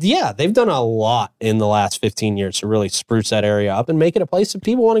 So, yeah, they've done a lot in the last 15 years to really spruce that area up and make it a place that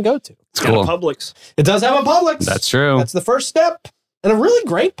people want to go to. It's cool. Publix. It does have a Publix. That's true. That's the first step. And a really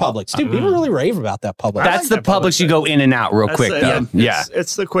great Publix, too. People really rave about that Publix. That's the Publix you go in and out real quick, though. Yeah.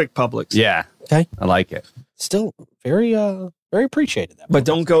 It's the quick Publix. Yeah. Okay. I like it. Still very appreciated. That But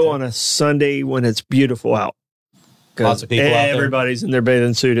don't go on a Sunday when it's beautiful out. Lots of people out there. Everybody's in their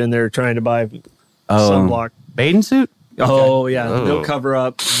bathing suit and they're trying to buy sunblock. Bathing suit? Oh, yeah. They'll cover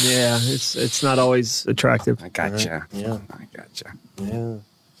up. Yeah. It's not always attractive. I gotcha. Yeah. I gotcha. Yeah.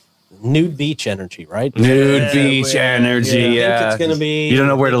 Nude beach energy, right? Nude beach energy. Yeah. It's gonna be. You don't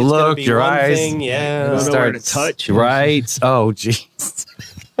know where to look. Your eyes. Yeah. You don't know where to touch. Right. Oh, jeez.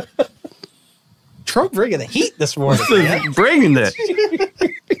 Trump bringing the heat this morning. Bringing it.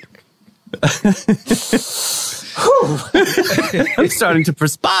 I'm starting to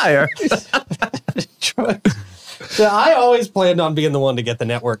perspire. So I always planned on being the one to get the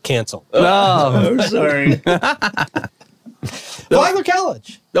network canceled. Oh, Sorry. Flagler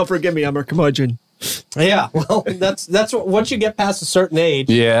College. Don't forgive me. I'm a curmudgeon. Yeah, well, that's what, once you get past a certain age,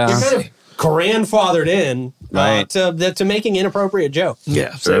 Yeah. you're kind of grandfathered in Right. to making inappropriate jokes.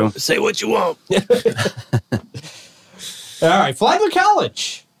 Yeah. True. Say what you want. All right, Flagler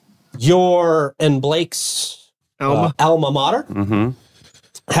College, your and Blake's alma mater,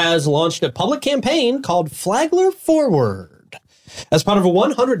 has launched a public campaign called Flagler Forward as part of a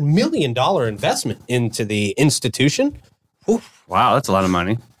 $100 million investment into the institution. Wow, that's a lot of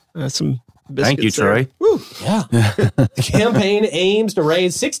money. That's some biscuits. Thank you, Troy. Yeah. The campaign aims to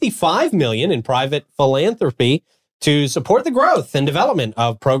raise $65 million in private philanthropy to support the growth and development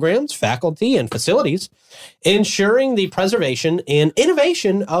of programs, faculty, and facilities, ensuring the preservation and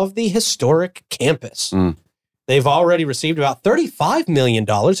innovation of the historic campus. They've already received about $35 million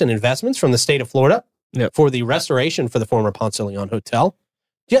in investments from the state of Florida for the restoration for the former Ponce de Leon Hotel.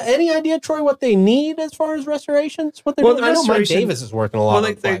 Do you have any idea, Troy, what they need as far as restorations? What they're doing? I know Mike Davis is working a lot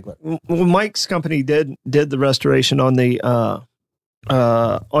on Flagler. Well, Mike's company did the restoration on the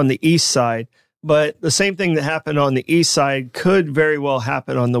east side, but the same thing that happened on the east side could very well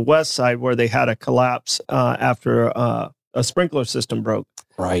happen on the west side, where they had a collapse after a sprinkler system broke.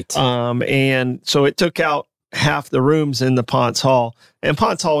 Right. And so it took out half the rooms in the Ponce Hall, and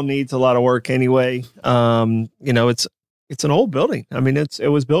Ponce Hall needs a lot of work anyway. It's an old building. I mean, it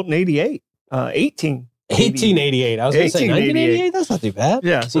was built in 1888. I was going to say 1988. That's not too bad.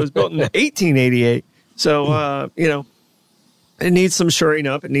 Yeah, so it was built in 1888. So, it needs some shoring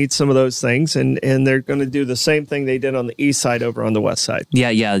up. It needs some of those things, and they're going to do the same thing they did on the east side over on the west side.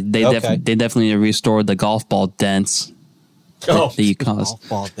 Yeah. They definitely restored the golf ball dents. That you caused. Golf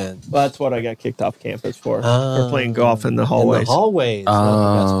ball then. Well, that's what I got kicked off campus for. We're playing golf in the hallways. In the hallways.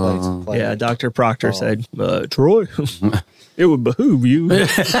 Yeah, Dr. Proctor said, Troy, it would behoove you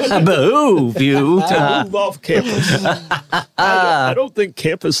to move off campus. I don't think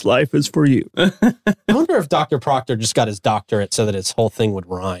campus life is for you. I wonder if Dr. Proctor just got his doctorate so that his whole thing would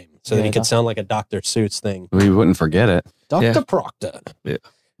rhyme, so that he could sound like a Dr. Seuss thing. We wouldn't forget it. Dr. Proctor. Yeah.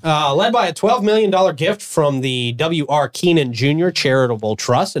 Led by a $12 million gift from the W.R. Keenan Jr. Charitable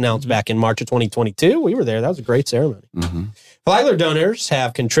Trust, announced back in March of 2022. We were there. That was a great ceremony. Flagler donors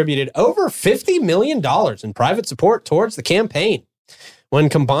have contributed over $50 million in private support towards the campaign. When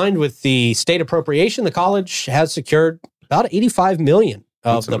combined with the state appropriation, the college has secured about $85 million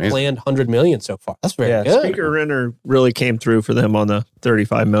of the planned $100 million so far. That's very good. Speaker Renner really came through for them on the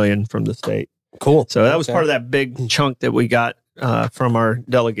 $35 million from the state. Cool. So that was part of that big chunk that we got from our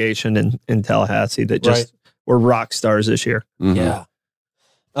delegation in Tallahassee that just were rock stars this year. Yeah.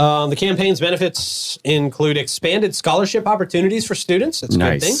 The campaign's benefits include expanded scholarship opportunities for students. That's a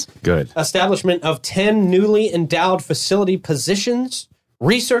good thing. Good. Establishment of 10 newly endowed facility positions,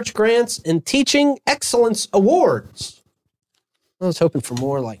 research grants, and teaching excellence awards. I was hoping for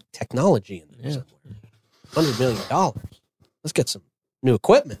more like technology in there somewhere. $100 million. Let's get some new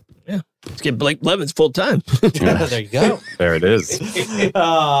equipment. Yeah. Let's get Blake Blevins full time. There you go. There it is.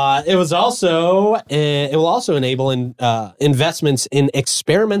 It will also enable investments in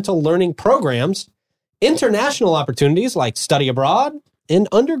experimental learning programs, international opportunities like study abroad, and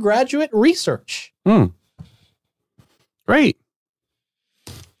undergraduate research. Great.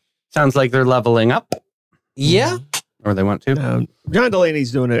 Sounds like they're leveling up. Yeah. Or they want to. John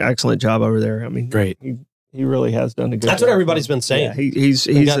Delaney's doing an excellent job over there. I mean, Great. He really has done a good job. That's what everybo's been saying. Yeah, he's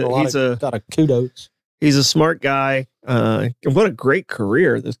got a kudos. He's a smart guy. What a great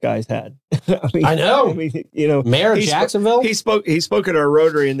career this guy's had. I know. Mayor of Jacksonville. He spoke at our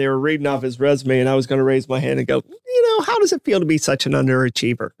Rotary, and they were reading off his resume, and I was going to raise my hand and go, how does it feel to be such an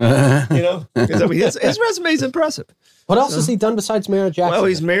underachiever? Because his resume is impressive. What else has he done besides Mayor of Jacksonville? Well,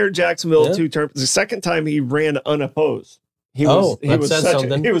 he's Mayor of Jacksonville 2 terms. The second time he ran unopposed. He was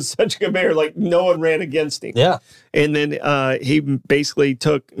such a good mayor, like no one ran against him. Yeah. And then he basically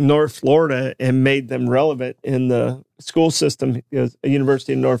took North Florida and made them relevant in the school system. He was a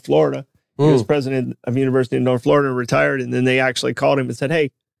University in North Florida. He was president of University of North Florida and retired. And then they actually called him and said,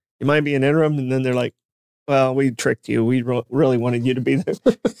 hey, you might be an interim. And then they're like, well, we tricked you. We really wanted you to be there.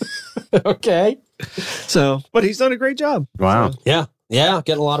 Okay. But he's done a great job. Wow. Yeah.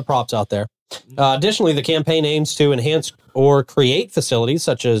 Getting a lot of props out there. Additionally, the campaign aims to enhance or create facilities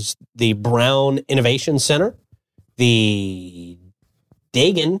such as the Brown Innovation Center, the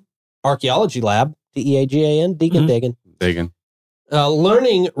Dagan Archaeology Lab, DEAGAN, Dagan,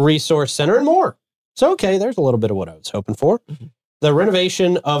 Learning Resource Center, and more. So, okay, there's a little bit of what I was hoping for. Mm-hmm. The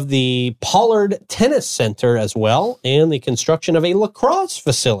renovation of the Pollard Tennis Center as well, and the construction of a lacrosse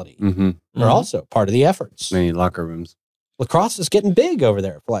facility are also part of the efforts. Many locker rooms. Lacrosse is getting big over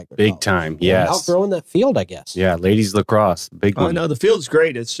there. Big time, yes. Outgrowing that field, I guess. Yeah, ladies lacrosse, big one. No, the field's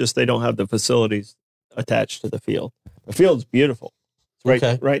great. It's just they don't have the facilities attached to the field. The field's beautiful.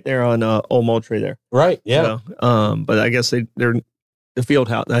 It's right there on Old Moultrie there. Right, yeah. So, but I guess they're the field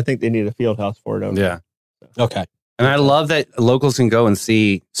house. I think they need a field house for it over there. Okay. And I love that locals can go and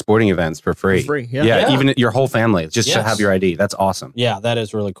see sporting events for free. Even your whole family, just to have your ID. That's awesome. Yeah, that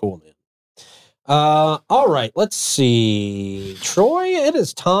is really cool, man. All right, let's see. Troy, it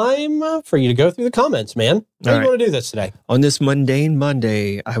is time for you to go through the comments, man. How do you want to do this today? On this mundane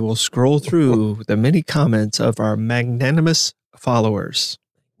Monday, I will scroll through the many comments of our magnanimous followers.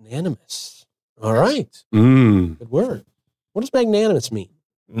 Magnanimous. All right. Good word. What does magnanimous mean?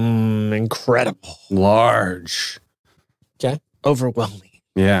 Incredible. Large. Okay. Overwhelming.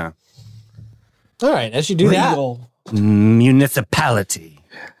 Yeah. All right, as you do Regal. That. Municipality.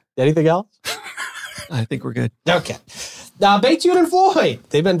 Anything else? I think we're good. Okay. Bates, Hewitt, and Floyd.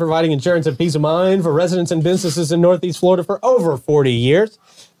 They've been providing insurance and peace of mind for residents and businesses in Northeast Florida for over 40 years.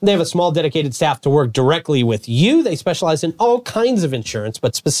 They have a small dedicated staff to work directly with you. They specialize in all kinds of insurance,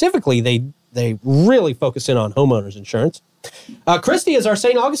 but specifically they really focus in on homeowners insurance. Christy is our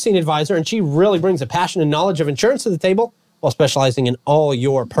St. Augustine advisor, and she really brings a passion and knowledge of insurance to the table while specializing in all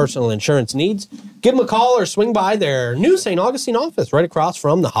your personal insurance needs. Give them a call or swing by their new St. Augustine office right across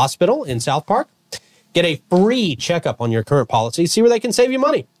from the hospital in South Park. Get a free checkup on your current policy. See where they can save you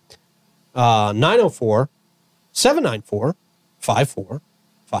money.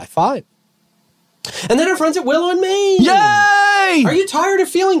 904-794-5455. And then our friends at Willow and Maine. Yay! Are you tired of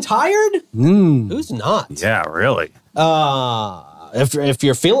feeling tired? Who's not? Yeah, really. If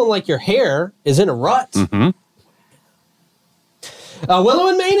you're feeling like your hair is in a rut, Willow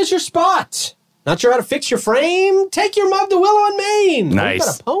and Maine is your spot. Not sure how to fix your frame? Take your mug to Willow and Maine. Nice. We've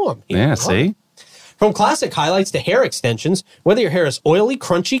got a poem here. Yeah, see? From classic highlights to hair extensions, whether your hair is oily,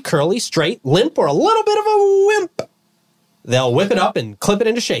 crunchy, curly, straight, limp, or a little bit of a wimp, they'll whip it up and clip it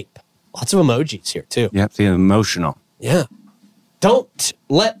into shape. Lots of emojis here, too. Yep, the emotional. Yeah. Don't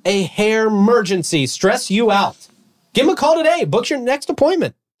let a hair emergency stress you out. Give them a call today. Book your next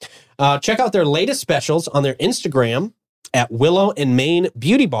appointment. Check out their latest specials on their Instagram at Willow and Maine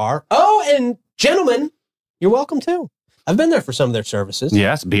Beauty Bar. Oh, and gentlemen, you're welcome, too. I've been there for some of their services.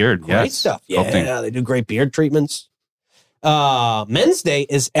 Yes, beard. Great stuff. Yeah, they do great beard treatments. Men's Day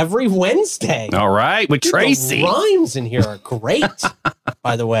is every Wednesday. All right, with Tracy. The rhymes in here are great,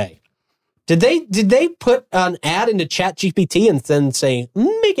 by the way. Did they put an ad into ChatGPT and then say,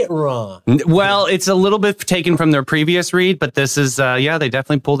 make it wrong? Well, it's a little bit taken from their previous read, but this is, they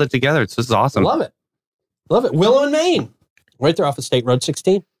definitely pulled it together. This is awesome. Love it. Willow and Maine. Right there off of State Road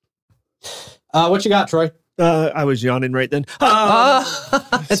 16. What you got, Troy? I was yawning right then.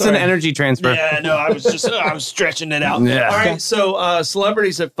 It's an energy transfer. Yeah, no, I was stretching it out. Yeah. All right, so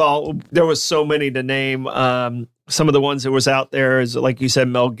celebrities that fall, there was so many to name. Some of the ones that was out there is, like you said,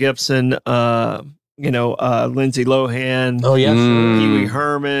 Mel Gibson, Lindsay Lohan, Oh yeah, sure. Pee Wee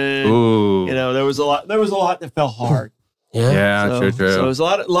Herman. Ooh. There was a lot that fell hard. Yeah, So true. it was a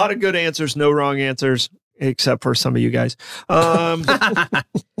lot of good answers, no wrong answers, except for some of you guys.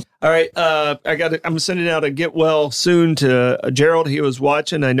 All right, I'm sending out a get well soon to Gerald. He was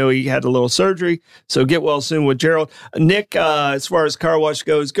watching. I know he had a little surgery, so get well soon with Gerald. Nick, as far as car wash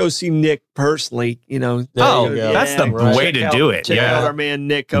goes, go see Nick personally. That's the way to do it. Check out our man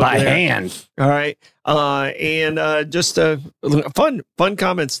Nick over by there. hand. All right, and just fun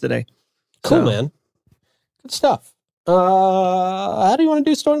comments today. Cool, man. Good stuff. How do you want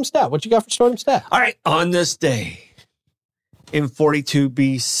to do Stardom Stat? What you got for Stardom Stat? All right, on this day in 42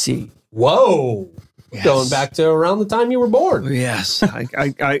 BC. Whoa. Yes. Going back to around the time you were born. Yes,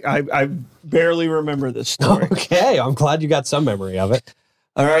 I barely remember this story. Okay, I'm glad you got some memory of it.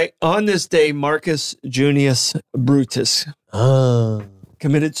 All right, on this day, Marcus Junius Brutus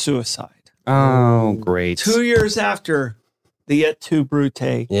committed suicide. Oh, great. 2 years after the Et tu, Brute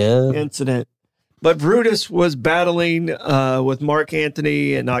incident. But Brutus was battling with Mark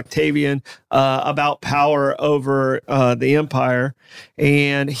Antony and Octavian about power over the empire,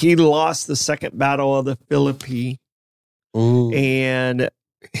 and he lost the second battle of the Philippi, and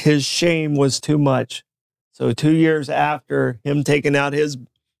his shame was too much. So 2 years after him taking out his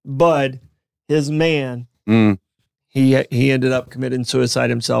bud, his man, he ended up committing suicide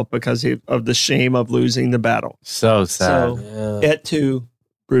himself because of the shame of losing the battle. So sad. So, Et tu,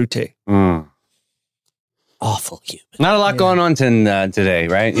 Brute. Awful human. Not a lot going on today,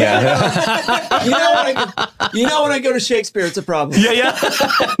 right? Yeah. you know when I go to Shakespeare, it's a problem. Yeah.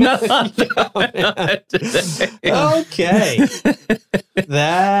 Okay.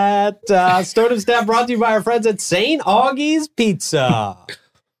 That Stardom Stat brought to you by our friends at St. Augie's Pizza.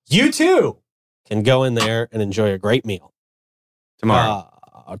 You too can go in there and enjoy a great meal. Tomorrow.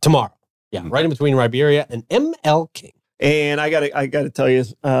 Yeah, right in between Riberia and ML King. And I gotta tell you,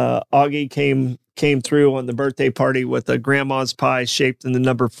 Augie came through on the birthday party with a grandma's pie shaped in the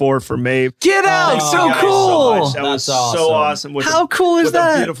number 4 for Maeve. Get out! So cool! So much. That That's was so awesome. How cool is with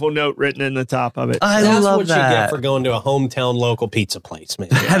that? A beautiful note written in the top of it. I That's love what that. you get for going to a hometown local pizza place, man.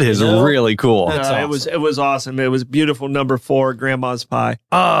 That is really cool. That's awesome. It was awesome. It was beautiful number 4 grandma's pie,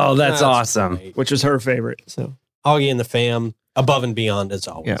 Oh, that's awesome. Great. which is her favorite. So Augie and the fam, above and beyond as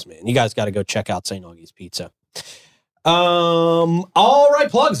always, man. You guys got to go check out St. Augie's Pizza. All right,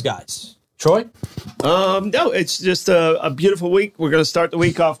 plugs, guys. Troy? no, it's just a beautiful week. We're going to start the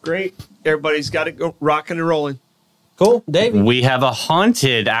week off great. Everybody's got to go rocking and rolling. Cool. Davey? We have a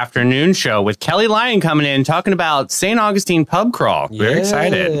haunted afternoon show with Kelly Lyon coming in talking about St. Augustine pub crawl. Very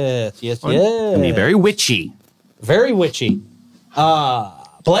excited. Yes. It'll be very witchy. Very witchy.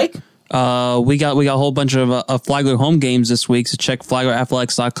 Blake? We got a whole bunch of Flagler home games this week, so check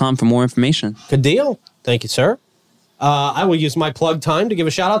flaglerathletics.com for more information. Good deal. Thank you, sir. I will use my plug time to give a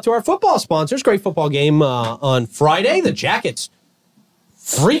shout out to our football sponsors. Great football game on Friday. The Jackets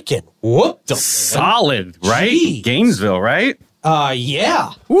freaking whooped them. Solid, right? Jeez. Gainesville, right?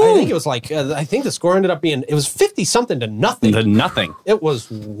 Yeah. Woo. I think it was like, I think the score ended up being, it was 50-something to nothing. The nothing. It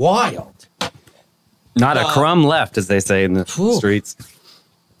was wild. Not a crumb left, as they say in the streets.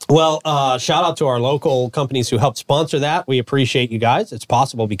 Well, shout out to our local companies who helped sponsor that. We appreciate you guys. It's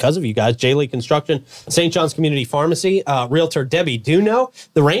possible because of you guys. J. Lee Construction, St. John's Community Pharmacy, Realtor Debbie Duno,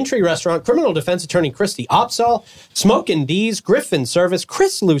 the Raintree Restaurant, Criminal Defense Attorney Christy Opsall, Smokin' D's, Griffin Service,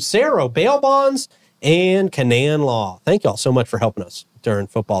 Chris Lucero, Bail Bonds, and Canaan Law. Thank you all so much for helping us during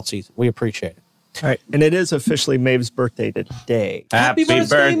football season. We appreciate it. All right, and it is officially Maeve's birthday today. Happy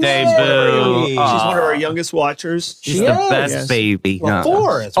birthday, Maeve. Boo. She's one of our youngest watchers. She's She the is. best Yes. baby. Well,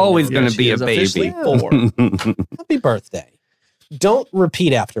 4 is Always when going to she be a is officially baby. 4. Happy birthday. Don't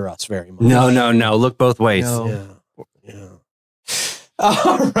repeat after us very much. No. Look both ways. No. Yeah.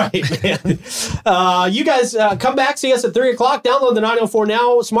 All right, man. You guys come back, see us at 3 o'clock. Download the 904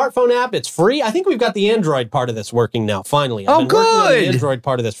 Now smartphone app. It's free. I think we've got the Android part of this working now, finally. I've been working on the good. Android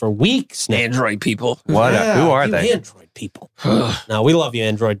part of this for weeks now. Android people. What? Who are you they? Android people. No, we love you,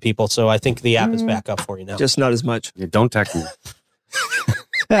 Android people, so I think the app is back up for you now. Just not as much. Yeah, don't text me.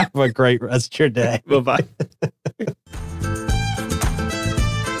 Have a great rest of your day. Bye-bye.